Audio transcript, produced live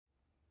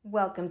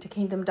Welcome to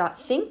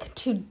Kingdom.Think.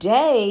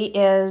 Today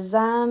is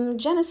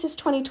Genesis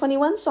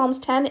 20:21, Psalms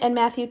 10, and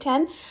Matthew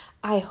 10.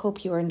 I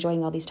hope you are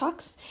enjoying all these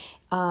talks.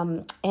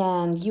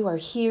 And you are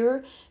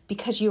here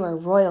because you are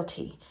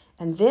royalty.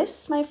 And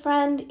this, my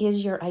friend,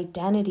 is your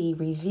identity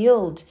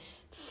revealed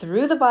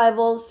through the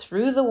Bible,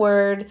 through the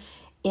Word,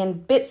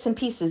 in bits and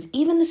pieces.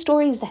 Even the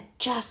stories that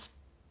just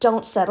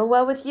don't settle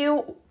well with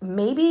you,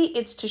 maybe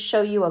it's to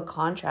show you a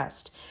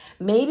contrast.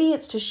 Maybe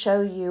it's to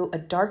show you a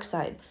dark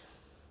side.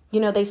 You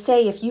know, they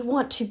say if you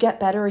want to get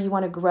better or you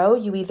want to grow,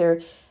 you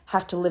either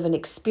have to live an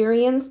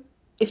experience.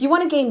 If you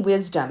want to gain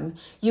wisdom,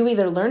 you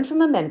either learn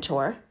from a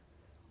mentor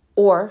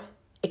or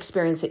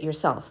experience it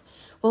yourself.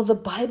 Well, the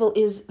Bible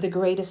is the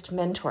greatest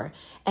mentor.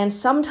 And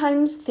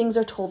sometimes things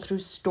are told through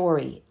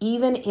story,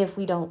 even if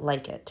we don't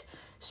like it.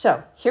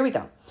 So here we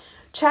go.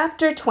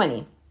 Chapter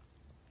 20.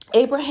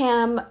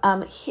 Abraham,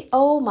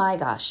 oh my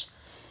gosh.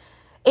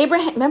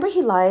 Abraham, remember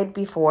he lied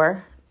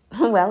before?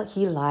 Well,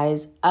 he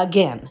lies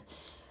again.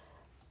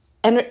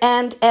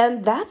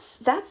 And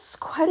that's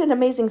quite an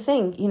amazing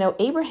thing. You know,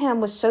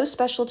 Abraham was so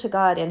special to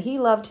God and he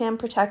loved him,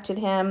 protected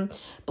him,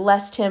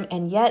 blessed him,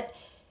 and yet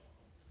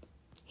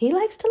he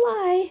likes to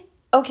lie.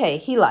 Okay,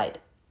 he lied,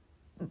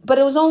 but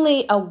it was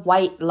only a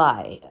white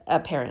lie,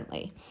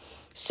 apparently.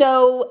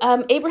 So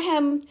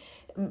Abraham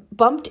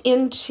bumped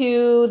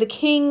into the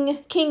King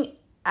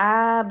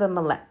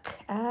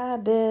Abimelech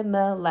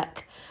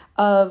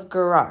of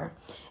Gerar.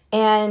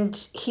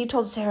 And he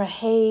told Sarah,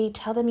 hey,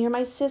 tell them you're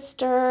my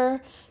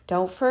sister.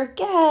 Don't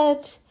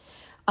forget.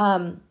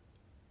 And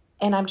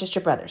I'm just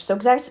your brother. So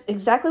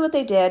exactly what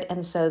they did.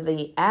 And so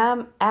the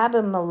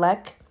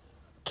Abimelech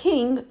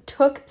king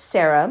took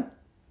Sarah,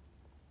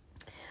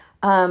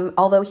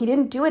 although he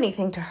didn't do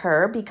anything to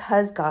her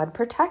because God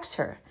protects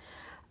her.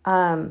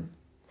 And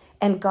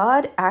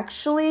God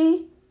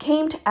actually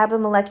came to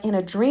Abimelech in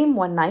a dream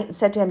one night and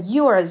said to him,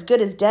 you are as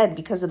good as dead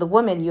because of the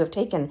woman you have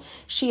taken.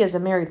 She is a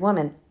married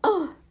woman.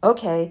 Oh,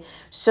 okay.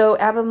 So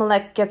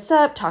Abimelech gets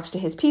up, talks to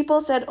his people,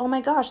 said, oh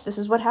my gosh, this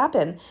is what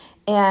happened.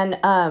 And,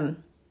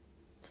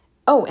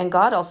 and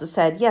God also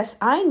said, yes,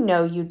 I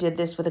know you did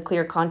this with a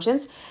clear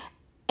conscience.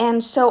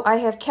 And so I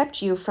have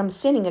kept you from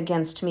sinning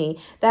against me.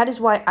 That is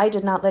why I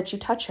did not let you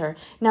touch her.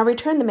 Now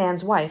return the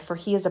man's wife, for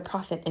he is a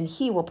prophet, and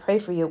he will pray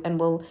for you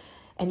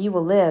and you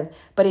will live.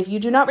 But if you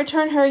do not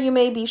return her, you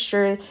may be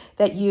sure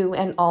that you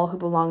and all who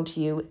belong to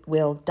you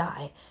will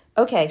die.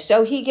 Okay,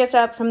 so he gets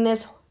up from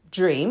this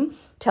dream,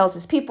 tells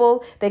his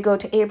people, they go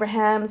to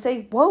Abraham and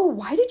say, whoa,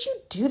 why did you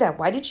do that?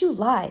 Why did you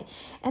lie?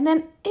 And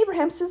then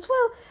Abraham says,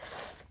 well,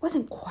 it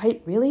wasn't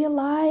quite really a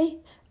lie.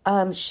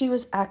 She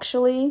was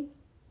actually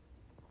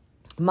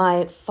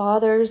my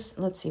father's,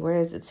 let's see,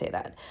 where does it say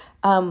that?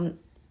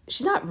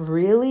 She's not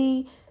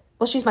really,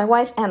 well, she's my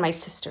wife and my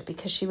sister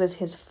because she was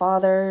his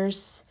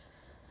father's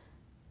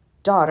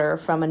daughter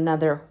from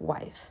another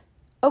wife.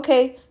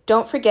 Okay,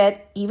 don't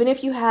forget, even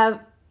if you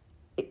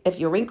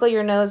wrinkle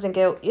your nose and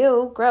go,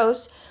 ew,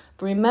 gross,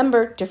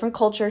 remember, different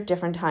culture,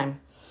 different time.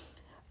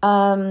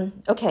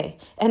 Okay,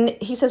 and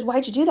he says,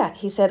 why'd you do that?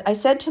 He said, I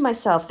said to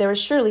myself, there is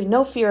surely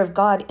no fear of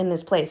God in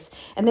this place,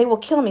 and they will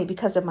kill me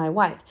because of my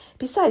wife.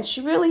 Besides,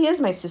 she really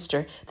is my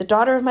sister, the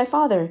daughter of my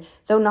father,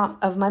 though not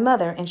of my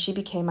mother, and she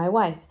became my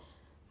wife.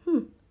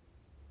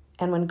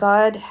 And when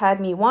God had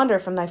me wander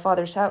from my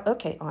father's house,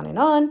 okay, on and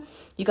on,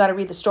 you got to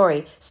read the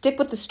story. Stick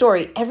with the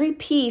story. Every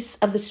piece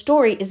of the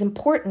story is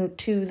important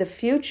to the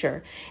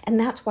future. And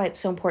that's why it's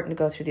so important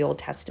to go through the Old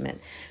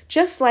Testament.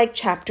 Just like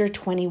chapter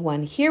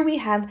 21, here we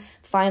have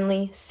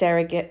finally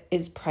Sarah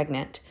is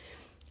pregnant.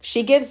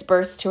 She gives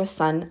birth to a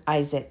son,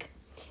 Isaac.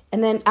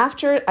 And then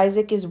after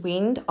Isaac is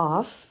weaned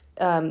off,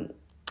 they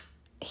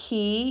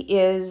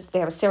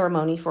have a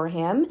ceremony for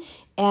him.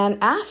 And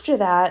after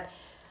that,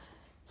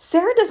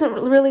 Sarah doesn't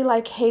really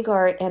like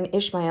Hagar and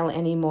Ishmael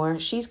anymore.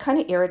 She's kind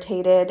of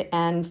irritated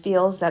and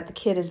feels that the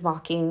kid is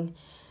mocking.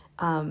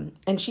 And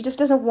she just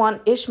doesn't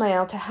want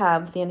Ishmael to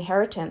have the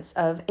inheritance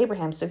of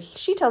Abraham. So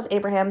she tells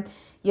Abraham,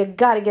 you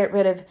got to get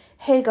rid of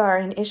Hagar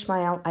and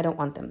Ishmael. I don't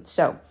want them.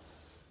 So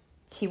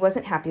he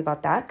wasn't happy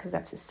about that because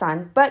that's his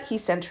son. But he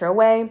sent her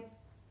away.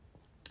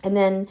 And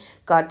then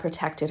God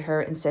protected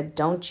her and said,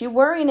 don't you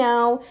worry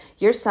now.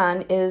 Your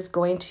son is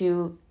going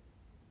to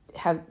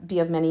be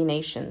of many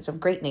nations, of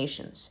great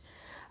nations.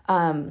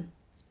 And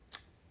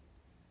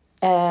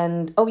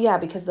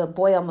because the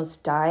boy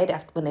almost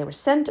died when they were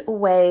sent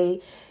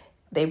away.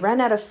 They ran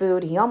out of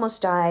food. He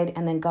almost died.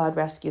 And then God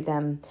rescued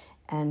them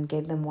and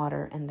gave them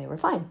water and they were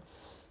fine.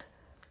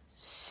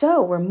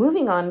 So we're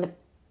moving on.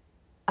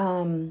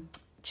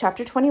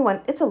 Chapter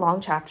 21. It's a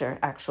long chapter,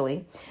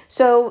 actually.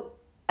 So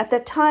at the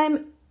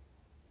time,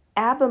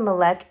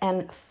 Abimelech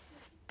and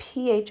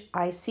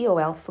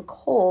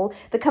Phicol,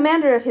 the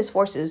commander of his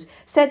forces,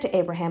 said to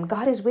Abraham,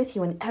 God is with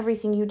you in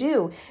everything you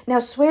do. Now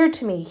swear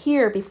to me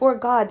here before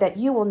God that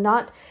you will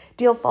not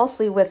deal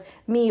falsely with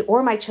me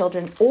or my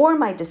children or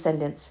my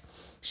descendants.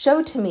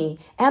 Show to me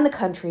and the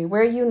country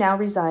where you now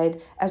reside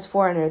as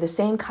foreigner the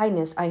same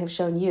kindness I have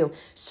shown you.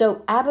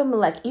 So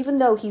Abimelech, even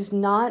though he's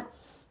not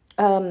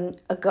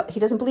he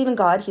doesn't believe in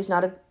God.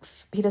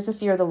 He doesn't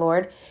fear the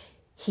Lord.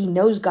 He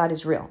knows God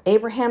is real.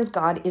 Abraham's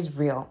God is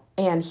real.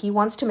 And he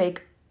wants to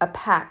make a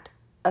pact,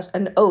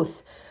 an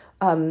oath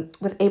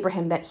with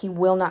Abraham that he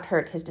will not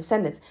hurt his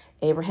descendants.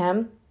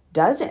 Abraham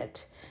does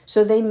it.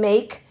 So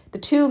the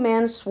two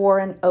men swore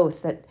an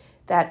oath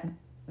that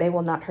they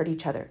will not hurt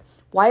each other.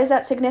 Why is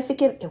that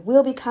significant? It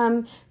will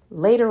become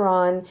later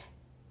on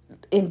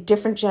in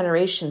different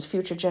generations,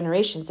 future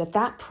generations,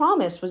 that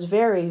promise was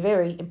very,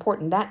 very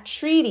important. That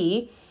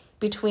treaty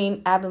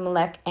between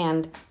Abimelech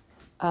and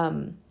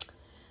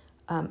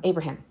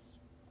Abraham.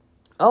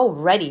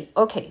 Alrighty.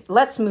 Okay,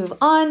 let's move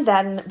on.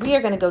 Then we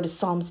are going to go to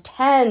Psalms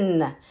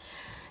 10.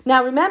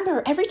 Now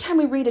remember, every time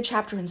we read a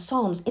chapter in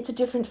Psalms, it's a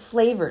different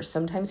flavor.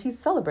 Sometimes he's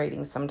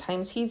celebrating.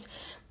 Sometimes he's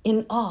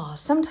in awe.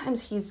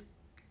 Sometimes he's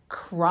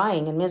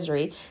crying in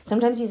misery.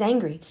 Sometimes he's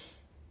angry.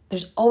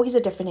 There's always a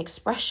different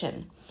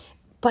expression.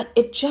 But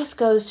it just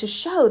goes to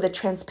show the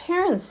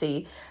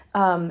transparency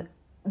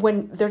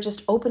when they're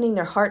just opening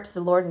their heart to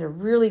the Lord and they're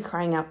really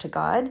crying out to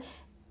God.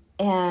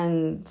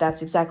 And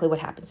that's exactly what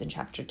happens in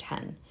chapter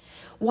 10.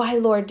 Why,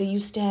 Lord, do you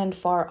stand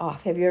far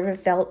off? Have you ever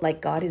felt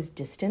like God is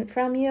distant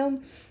from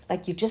you?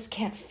 Like you just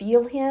can't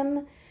feel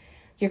him?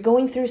 You're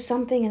going through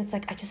something and it's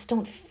like, I just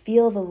don't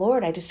feel the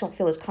Lord. I just don't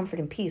feel his comfort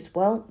and peace.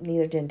 Well,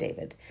 neither did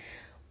David.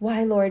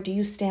 Why, Lord, do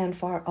you stand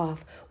far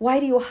off? Why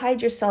do you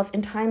hide yourself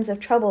in times of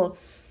trouble?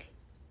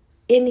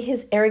 In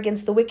his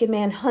arrogance, the wicked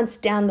man hunts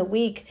down the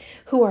weak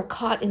who are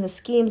caught in the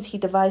schemes he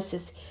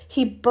devises.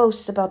 He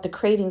boasts about the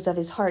cravings of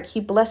his heart. He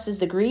blesses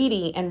the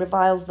greedy and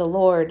reviles the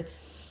Lord.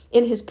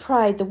 In his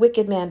pride, the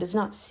wicked man does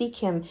not seek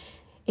him.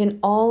 In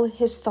all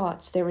his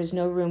thoughts, there is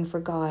no room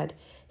for God.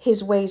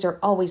 His ways are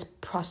always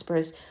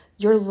prosperous.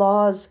 Your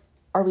laws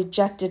are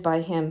rejected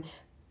by him.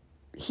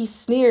 He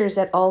sneers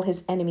at all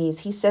his enemies.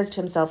 He says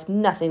to himself,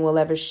 nothing will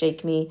ever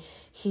shake me.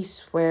 He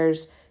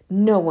swears,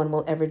 no one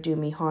will ever do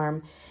me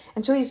harm.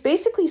 And so he's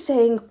basically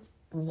saying,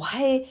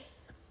 why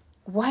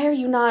are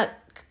you not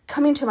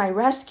coming to my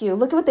rescue?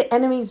 Look at what the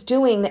enemy's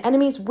doing. The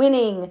enemy's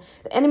winning.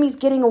 The enemy's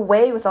getting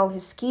away with all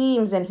his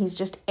schemes, and he's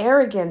just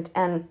arrogant,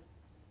 and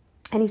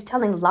he's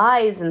telling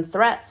lies and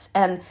threats.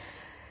 And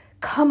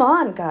come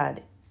on,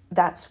 God.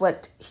 That's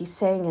what he's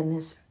saying in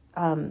this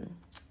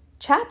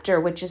chapter,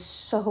 which is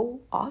so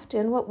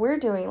often what we're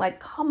doing.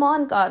 Like, come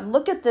on, God.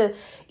 Look at the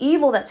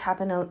evil that's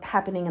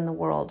happening in the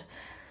world.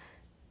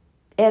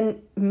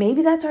 And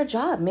maybe that's our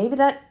job.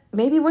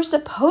 Maybe we're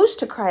supposed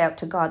to cry out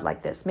to God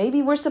like this.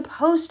 Maybe we're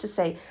supposed to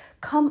say,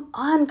 come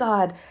on,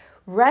 God,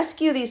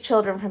 rescue these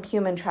children from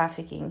human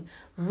trafficking.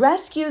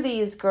 Rescue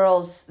these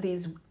girls,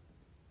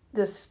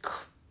 this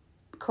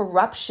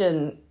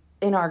corruption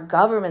in our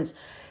governments.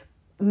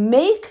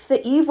 Make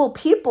the evil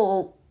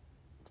people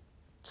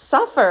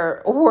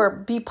suffer or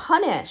be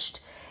punished.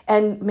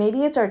 And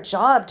maybe it's our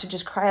job to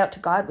just cry out to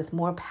God with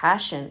more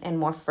passion and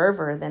more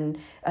fervor than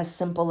a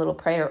simple little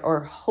prayer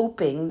or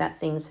hoping that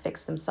things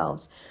fix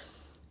themselves.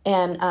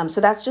 And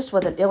so that's just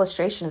what the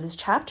illustration of this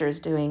chapter is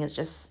doing, is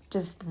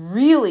just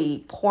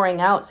really pouring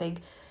out, saying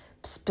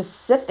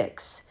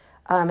specifics.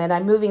 And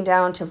I'm moving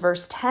down to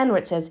verse 10 where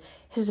it says,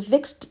 his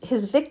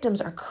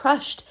victims are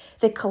crushed.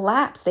 They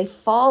collapse. They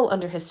fall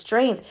under his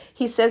strength.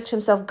 He says to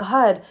himself,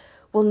 God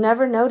will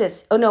never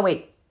notice. Oh, no,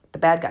 wait. The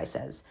bad guy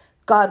says,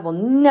 God will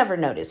never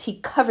notice. He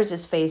covers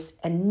his face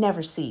and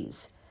never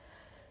sees.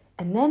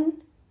 And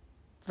then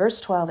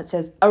verse 12, it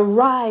says,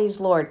 arise,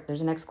 Lord.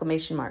 There's an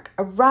exclamation mark.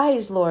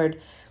 Arise,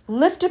 Lord.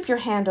 Lift up your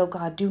hand, O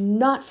God. Do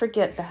not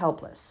forget the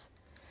helpless.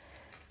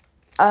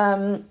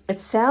 It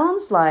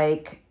sounds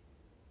like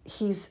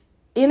he's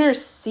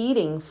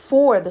interceding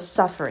for the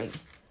suffering.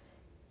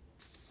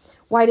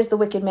 Why does the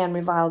wicked man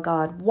revile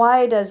God?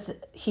 Why does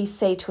he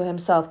say to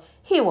himself,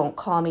 he won't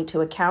call me to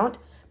account?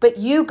 But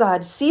you,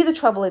 God, see the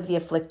trouble of the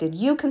afflicted.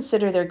 You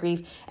consider their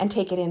grief and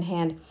take it in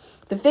hand.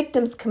 The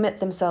victims commit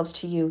themselves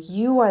to you.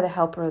 You are the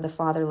helper of the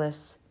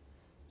fatherless.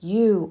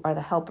 You are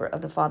the helper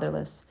of the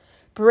fatherless.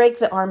 Break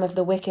the arm of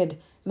the wicked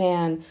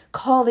man.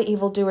 Call the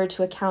evildoer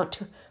to account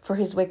for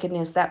his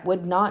wickedness that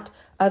would not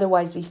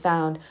otherwise be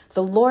found.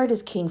 The Lord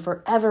is king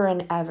forever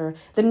and ever.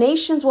 The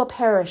nations will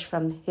perish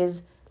from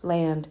his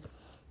land.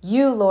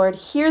 You, Lord,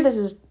 hear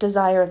the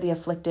desire of the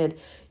afflicted.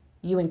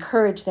 You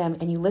encourage them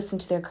and you listen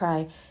to their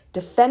cry,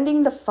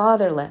 defending the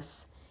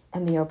fatherless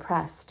and the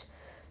oppressed,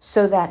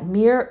 so that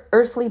mere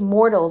earthly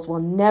mortals will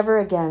never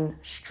again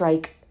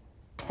strike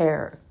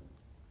terror.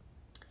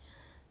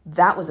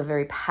 That was a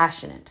very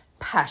passionate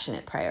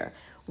prayer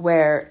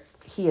where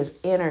he is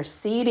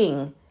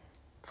interceding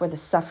for the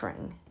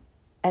suffering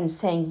and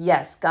saying,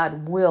 yes,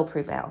 God will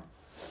prevail.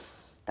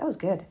 That was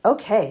good.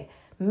 Okay,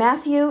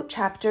 Matthew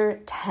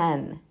chapter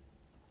 10.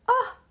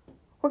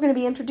 We're going to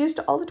be introduced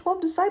to all the 12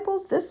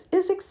 disciples. This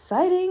is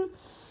exciting.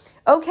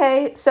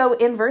 Okay, so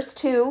in verse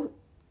 2,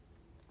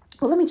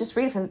 well, let me just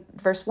read from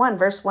verse 1.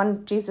 Verse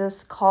 1,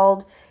 Jesus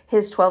called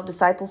his 12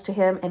 disciples to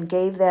him and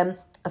gave them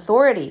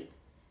authority.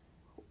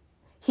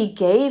 He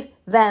gave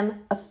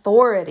them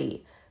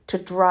authority to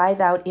drive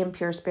out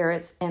impure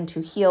spirits and to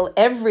heal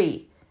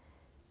every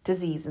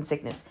disease and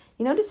sickness.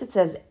 You notice it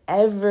says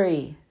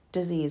every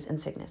disease and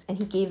sickness, and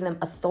he gave them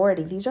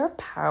authority. These are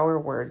power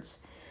words.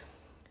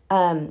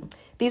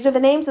 These are the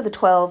names of the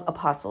 12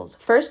 apostles.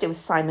 First, it was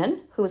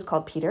Simon, who was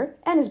called Peter,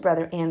 and his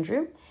brother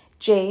Andrew,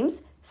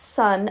 James,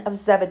 son of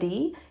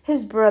Zebedee,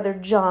 his brother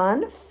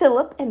John,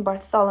 Philip and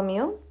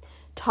Bartholomew,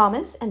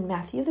 Thomas and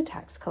Matthew the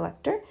tax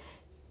collector,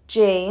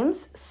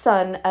 James,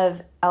 son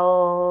of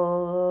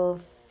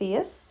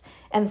Alphaeus,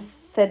 and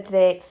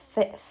Thaddeus,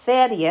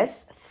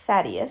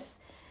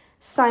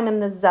 Simon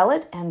the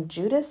Zealot, and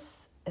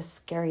Judas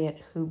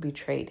Iscariot, who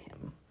betrayed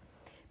him.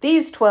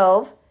 These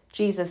 12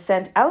 Jesus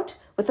sent out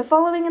with the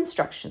following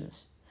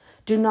instructions.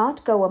 Do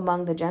not go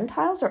among the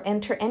Gentiles or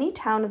enter any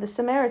town of the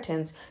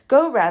Samaritans.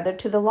 Go rather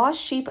to the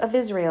lost sheep of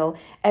Israel.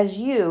 As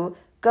you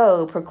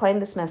go, proclaim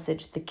this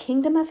message. The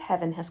kingdom of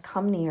heaven has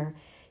come near.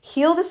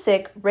 Heal the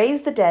sick,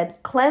 raise the dead,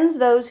 cleanse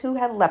those who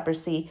have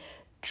leprosy,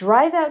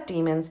 drive out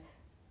demons.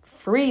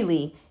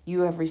 Freely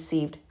you have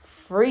received,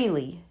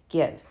 freely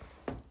give.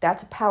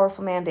 That's a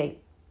powerful mandate.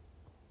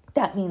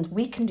 That means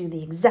we can do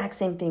the exact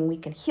same thing. We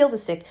can heal the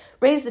sick,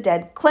 raise the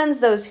dead, cleanse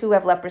those who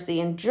have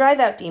leprosy, and drive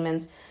out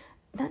demons.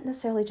 Not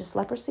necessarily just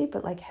leprosy,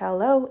 but like,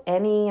 hello,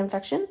 any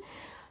infection.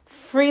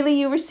 Freely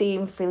you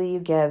receive, freely you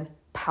give.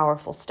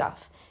 Powerful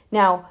stuff.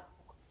 Now,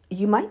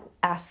 you might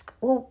ask,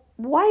 well,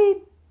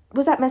 why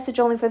was that message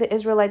only for the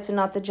Israelites and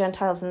not the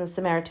Gentiles and the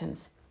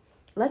Samaritans?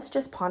 Let's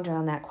just ponder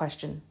on that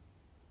question.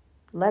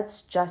 I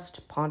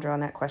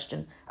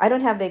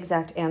don't have the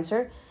exact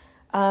answer.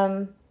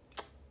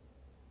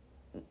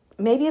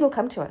 Maybe it'll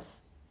come to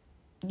us.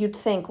 You'd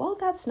think, well,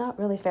 that's not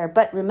really fair.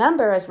 But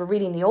remember, as we're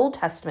reading the Old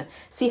Testament,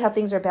 see how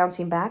things are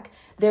bouncing back?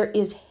 There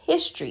is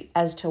history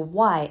as to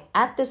why,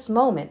 at this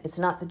moment, it's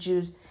not the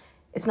Jews,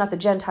 it's not the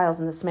Gentiles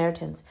and the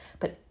Samaritans.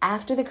 But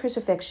after the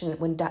crucifixion,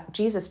 when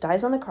Jesus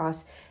dies on the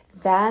cross,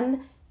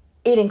 then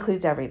it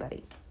includes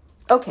everybody.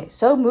 Okay,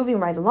 so moving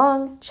right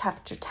along,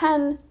 chapter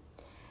 10.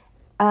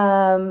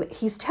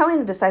 He's telling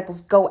the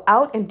disciples, go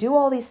out and do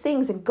all these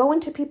things and go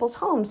into people's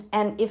homes.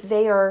 And if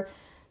they are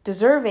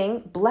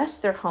deserving, bless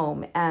their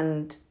home.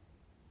 And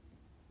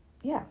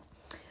yeah.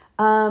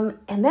 And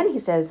then he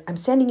says, I'm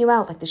sending you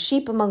out like the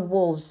sheep among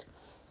wolves.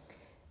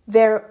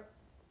 Therefore,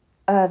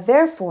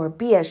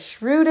 be as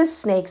shrewd as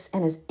snakes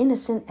and as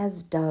innocent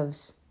as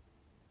doves.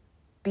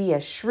 Be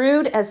as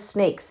shrewd as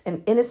snakes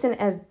and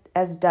innocent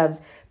as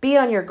doves. Be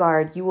on your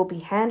guard. You will be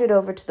handed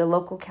over to the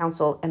local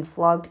council and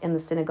flogged in the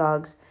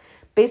synagogues.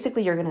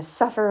 Basically, you're going to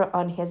suffer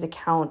on his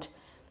account.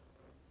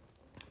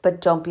 But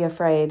don't be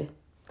afraid.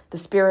 The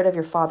Spirit of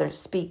your Father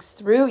speaks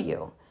through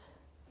you.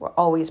 We're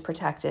always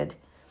protected.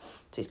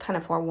 So he's kind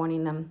of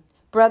forewarning them.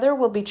 Brother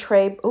will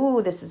betray.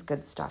 Ooh, this is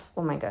good stuff.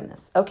 Oh my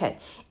goodness. Okay.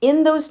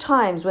 In those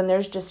times when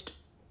there's just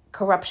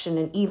corruption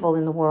and evil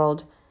in the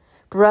world,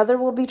 brother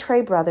will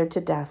betray brother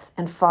to death,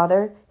 and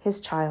father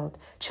his child.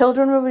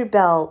 Children will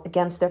rebel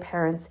against their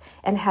parents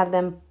and have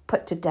them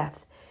put to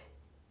death.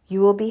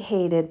 You will be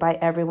hated by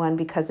everyone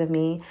because of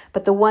me,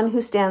 but the one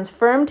who stands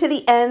firm to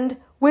the end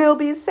will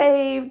be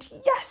saved.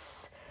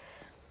 Yes.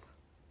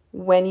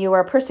 When you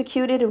are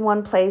persecuted in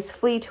one place,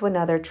 flee to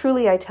another.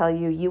 Truly, I tell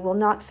you, you will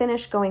not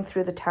finish going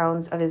through the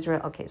towns of Israel.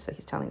 Okay, so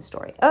he's telling the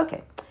story.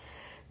 Okay.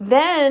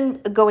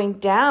 Then going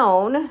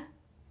down,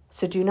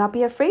 so do not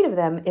be afraid of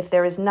them. If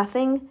there is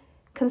nothing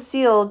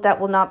concealed that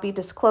will not be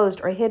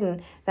disclosed, or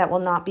hidden that will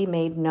not be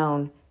made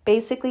known.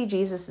 Basically,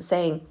 Jesus is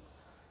saying,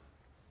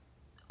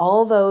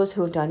 all those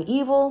who have done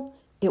evil,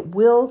 it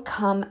will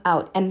come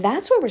out. And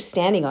that's what we're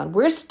standing on.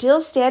 We're still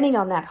standing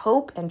on that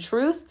hope and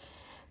truth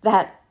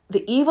that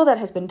the evil that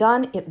has been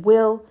done, it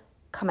will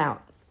come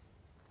out.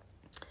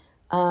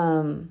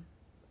 And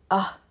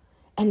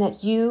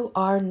that you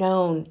are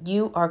known,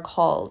 you are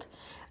called.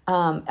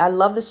 I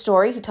love the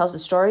story. He tells the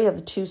story of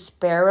the 2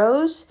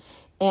 sparrows,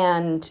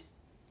 and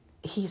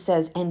he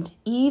says, and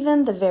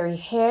even the very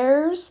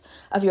hairs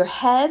of your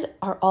head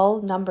are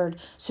all numbered.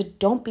 So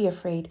don't be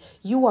afraid.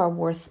 You are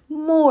worth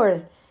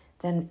more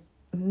than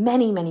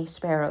many, many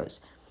sparrows.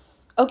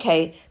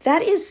 Okay,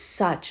 that is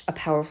such a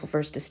powerful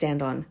verse to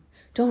stand on.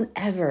 Don't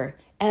ever,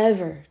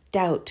 ever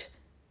doubt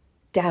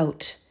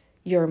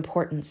your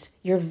importance,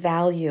 your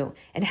value,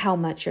 and how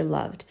much you're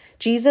loved.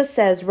 Jesus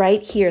says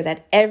right here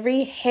that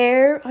every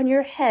hair on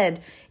your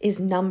head is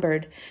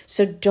numbered.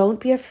 So don't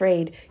be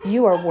afraid.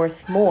 You are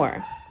worth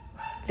more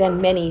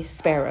than many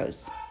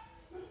sparrows.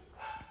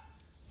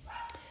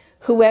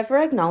 Whoever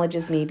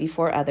acknowledges me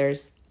before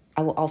others,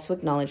 I will also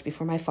acknowledge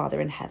before my Father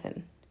in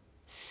heaven.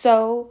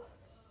 So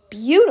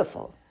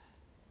beautiful.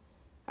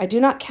 I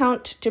do not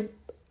come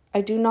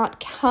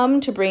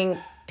to bring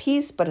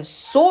peace, but a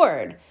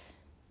sword.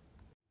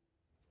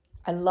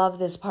 I love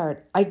this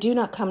part. I do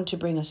not come to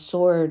bring a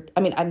sword.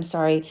 I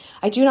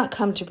do not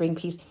come to bring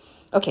peace.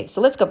 Okay,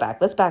 so let's go back.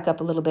 Let's back up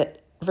a little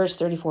bit. Verse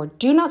 34.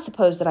 Do not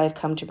suppose that I have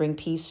come to bring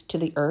peace to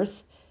the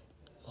earth.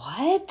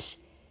 What?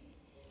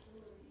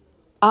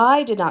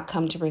 I did not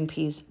come to bring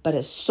peace, but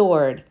a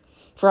sword.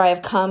 For I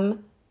have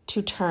come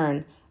to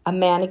turn a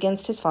man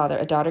against his father,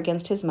 a daughter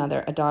against his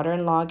mother, a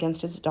daughter-in-law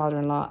against his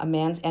daughter-in-law, a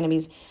man's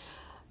enemies.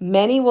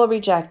 Many will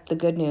reject the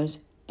good news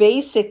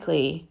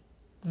basically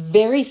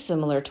very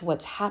similar to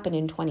what's happened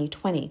in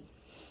 2020.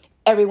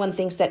 Everyone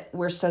thinks that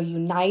we're so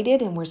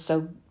united and we're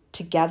so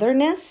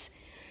togetherness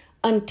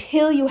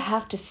until you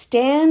have to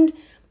stand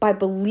by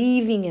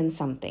believing in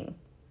something.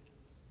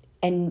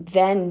 And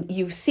then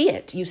you see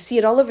it. You see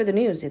it all over the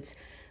news. It's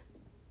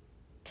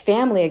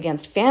family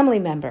against family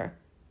member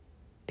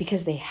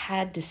because they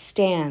had to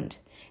stand.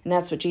 And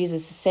that's what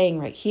Jesus is saying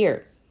right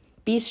here.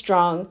 Be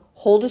strong,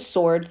 hold a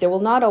sword. There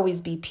will not always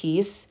be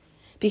peace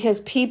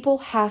because people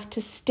have to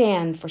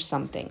stand for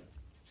something.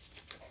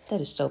 That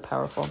is so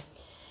powerful.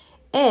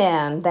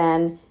 And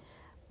then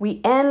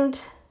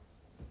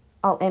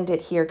I'll end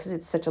it here because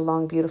it's such a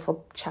long,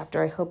 beautiful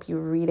chapter. I hope you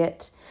read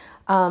it.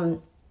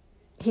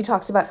 He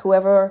talks about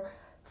whoever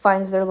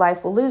finds their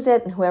life will lose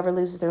it, and whoever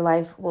loses their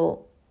life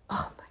will,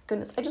 oh my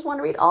goodness, I just want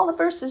to read all the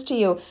verses to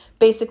you.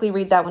 Basically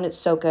read that one, it's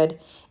so good.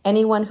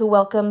 Anyone who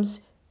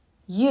welcomes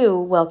you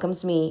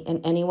welcomes me,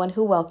 and anyone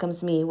who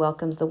welcomes me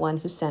welcomes the one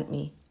who sent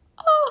me.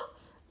 Oh,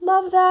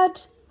 love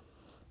that.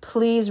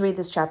 Please read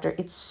this chapter.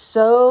 It's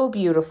so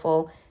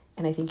beautiful,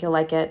 and I think you'll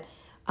like it.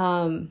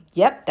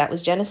 That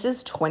was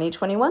Genesis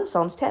 20:21,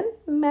 Psalms 10,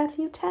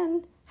 Matthew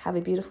 10. Have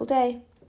a beautiful day.